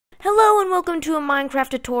Hello and welcome to a Minecraft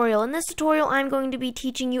tutorial. In this tutorial, I'm going to be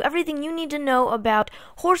teaching you everything you need to know about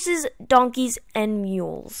horses, donkeys, and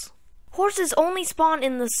mules. Horses only spawn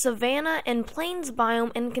in the savanna and plains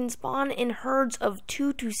biome and can spawn in herds of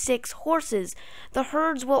 2 to 6 horses. The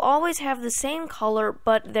herds will always have the same color,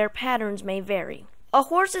 but their patterns may vary. A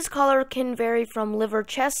horse's color can vary from liver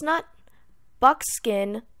chestnut,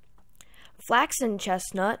 buckskin, flaxen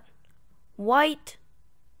chestnut, white,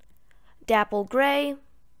 dapple gray,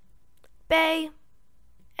 bay,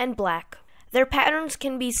 and black. Their patterns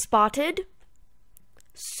can be spotted,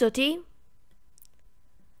 sooty,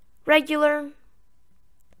 regular,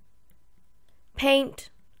 paint,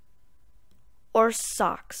 or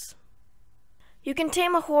socks. You can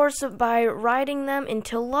tame a horse by riding them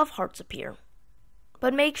until love hearts appear.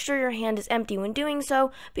 But make sure your hand is empty when doing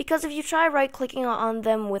so, because if you try right-clicking on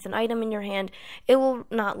them with an item in your hand, it will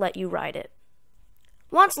not let you ride it.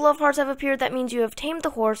 Once love hearts have appeared, that means you have tamed the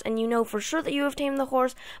horse, and you know for sure that you have tamed the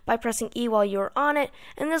horse by pressing E while you are on it,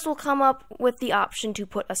 and this will come up with the option to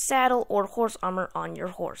put a saddle or horse armor on your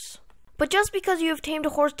horse. But just because you have tamed a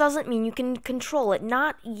horse doesn't mean you can control it,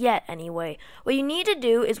 not yet anyway. What you need to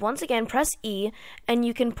do is once again press E, and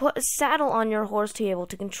you can put a saddle on your horse to be able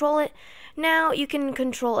to control it. Now you can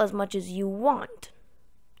control as much as you want.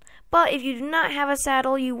 But if you do not have a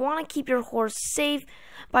saddle, you want to keep your horse safe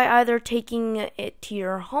by either taking it to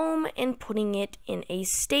your home and putting it in a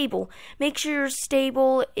stable. Make sure your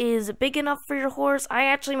stable is big enough for your horse. I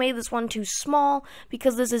actually made this one too small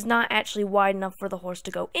because this is not actually wide enough for the horse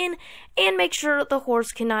to go in. And make sure the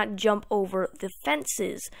horse cannot jump over the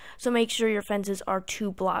fences. So make sure your fences are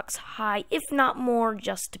 2 blocks high, if not more,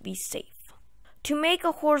 just to be safe. To make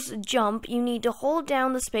a horse jump, you need to hold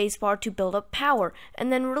down the spacebar to build up power,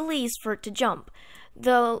 and then release for it to jump.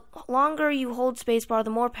 The longer you hold spacebar, the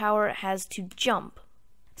more power it has to jump.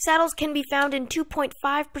 Saddles can be found in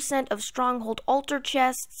 2.5% of Stronghold Altar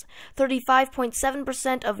chests,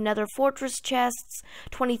 35.7% of Nether Fortress chests,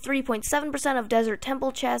 23.7% of Desert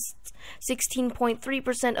Temple chests,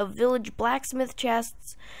 16.3% of Village Blacksmith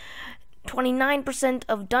chests, 29%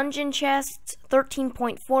 of dungeon chests,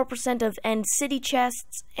 13.4% of end city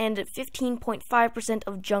chests, and 15.5%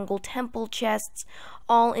 of jungle temple chests,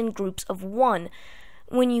 all in groups of 1.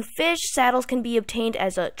 When you fish, saddles can be obtained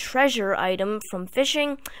as a treasure item from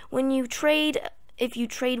fishing. If you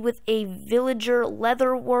trade with a villager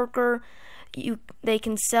leather worker, they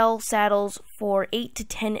can sell saddles for 8 to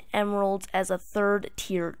 10 emeralds as a 3rd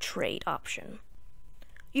tier trade option.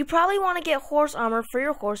 You probably want to get horse armor for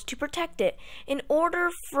your horse to protect it. In order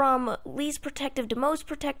from least protective to most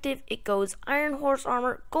protective, it goes iron horse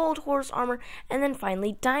armor, gold horse armor, and then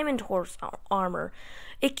finally diamond horse armor.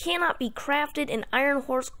 It cannot be crafted, and iron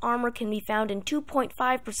horse armor can be found in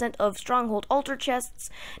 2.5% of Stronghold Altar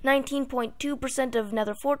chests, 19.2% of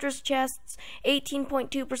Nether Fortress chests,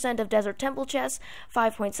 18.2% of Desert Temple chests,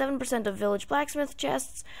 5.7% of Village Blacksmith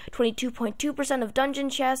chests, 22.2% of Dungeon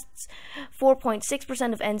chests,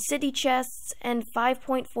 4.6% of End City chests, and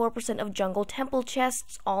 5.4% of Jungle Temple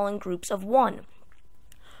chests, all in groups of 1.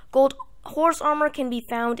 Gold horse armor can be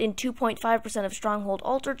found in 2.5% of Stronghold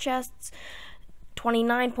Altar chests,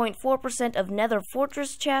 29.4% of Nether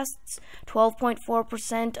Fortress chests,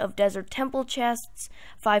 12.4% of Desert Temple chests,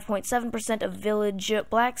 5.7% of Village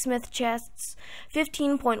Blacksmith chests,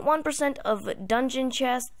 15.1% of Dungeon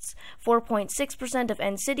chests, 4.6% of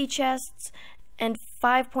End City chests, and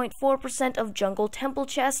 5.4% of Jungle Temple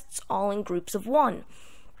chests, all in groups of 1.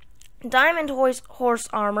 Diamond horse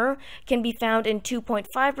armor can be found in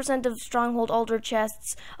 2.5% of Stronghold Altar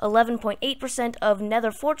chests, 11.8% of Nether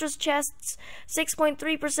Fortress chests,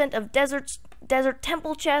 6.3% of Desert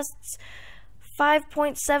Temple chests,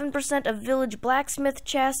 5.7% of Village Blacksmith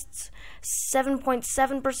chests,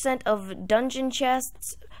 7.7% of Dungeon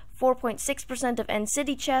chests, 4.6% of End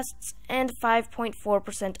City chests, and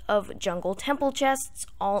 5.4% of Jungle Temple chests,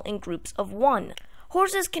 all in groups of 1.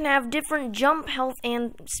 Horses can have different jump, health,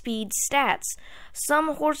 and speed stats.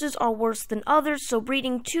 Some horses are worse than others, so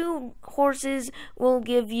breeding 2 horses will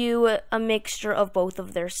give you a mixture of both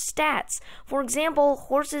of their stats. For example,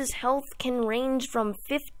 horses' health can range from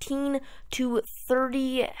 15 to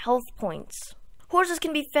 30 health points. Horses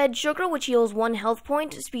can be fed sugar, which heals 1 health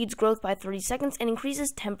point, speeds growth by 30 seconds, and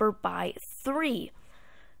increases temper by 3.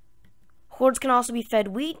 Horses can also be fed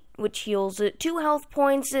wheat, which heals 2 health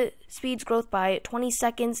points, speeds growth by 20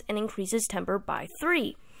 seconds, and increases temper by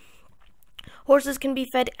 3. Horses can be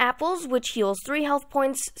fed apples, which heals 3 health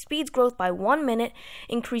points, speeds growth by 1 minute,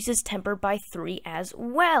 increases temper by 3 as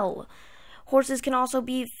well. Horses can also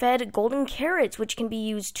be fed golden carrots, which can be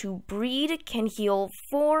used to breed, can heal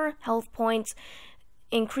 4 health points,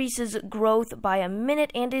 increases growth by a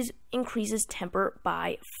minute and increases temper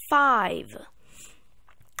by 5.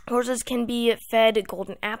 Horses can be fed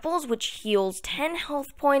golden apples, which heals 10 health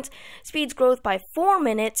points, speeds growth by 4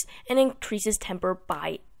 minutes, and increases temper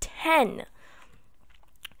by 10.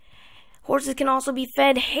 Horses can also be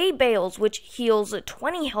fed hay bales, which heals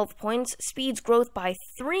 20 health points, speeds growth by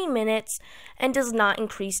 3 minutes, and does not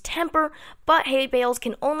increase temper, but hay bales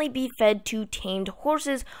can only be fed to tamed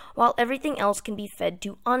horses, while everything else can be fed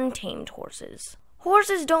to untamed horses.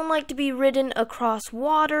 Horses don't like to be ridden across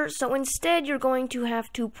water, so instead you're going to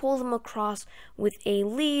have to pull them across with a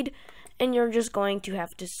lead, and you're just going to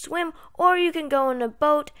have to swim, or you can go in a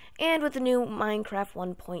boat, and with the new Minecraft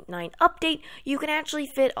 1.9 update, you can actually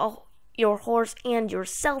fit your horse and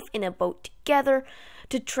yourself in a boat together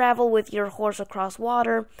to travel with your horse across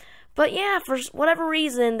water. But yeah, for whatever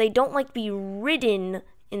reason, they don't like to be ridden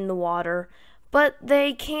in the water, but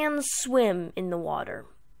they can swim in the water,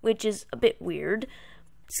 which is a bit weird.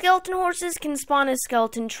 Skeleton horses can spawn as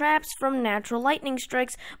skeleton traps from natural lightning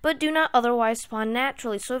strikes, but do not otherwise spawn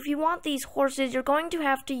naturally. So if you want these horses, you're going to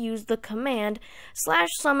have to use the command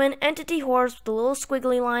 /summon entity horse with the little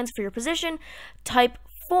squiggly lines for your position, type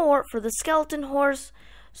 4 for the skeleton horse.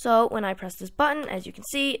 So when I press this button, as you can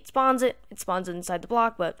see, it spawns inside the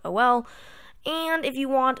block, but oh well. And if you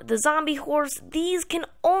want the zombie horse, these can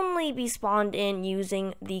only be spawned in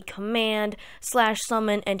using the command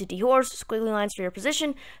 /summon entity horse, squiggly lines for your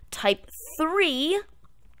position, type 3.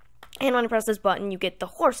 And when I press this button, you get the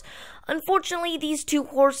horse. Unfortunately, these two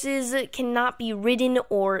horses cannot be ridden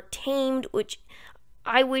or tamed, which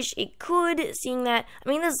I wish it could, seeing that,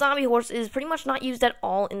 the zombie horse is pretty much not used at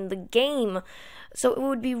all in the game. So it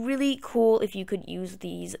would be really cool if you could use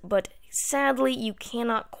these, but sadly you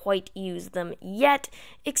cannot quite use them yet,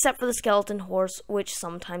 except for the skeleton horse, which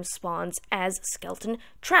sometimes spawns as skeleton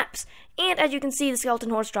traps. And as you can see, the skeleton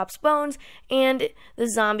horse drops bones, and the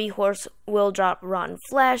zombie horse will drop rotten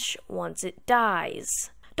flesh once it dies.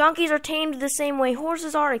 Donkeys are tamed the same way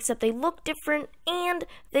horses are, except they look different, and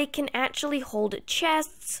they can actually hold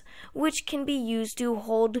chests, which can be used to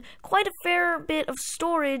hold quite a fair bit of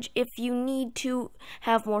storage if you need to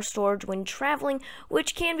have more storage when traveling,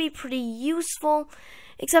 which can be pretty useful.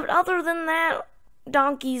 Except other than that,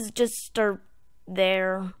 donkeys just are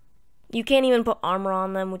there. You can't even put armor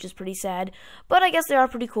on them, which is pretty sad, but I guess they are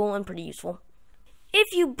pretty cool and pretty useful.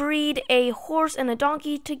 If you breed a horse and a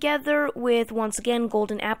donkey together with, once again,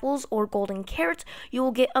 golden apples or golden carrots, you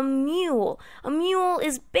will get a mule. A mule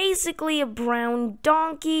is basically a brown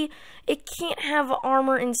donkey. It can't have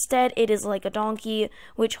armor. Instead, it is like a donkey,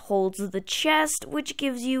 which holds the chest, which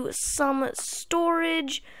gives you some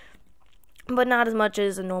storage, but not as much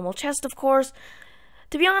as a normal chest, of course.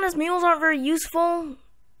 To be honest, mules aren't very useful.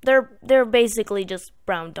 They're basically just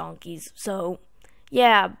brown donkeys. So,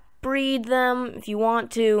 yeah, breed them if you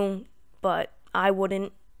want to, but I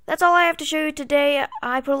wouldn't. That's all I have to show you today.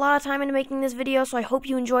 I put a lot of time into making this video, so I hope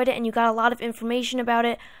you enjoyed it and you got a lot of information about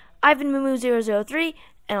it. I've been Moo003,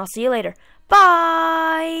 and I'll see you later.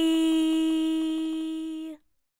 Bye!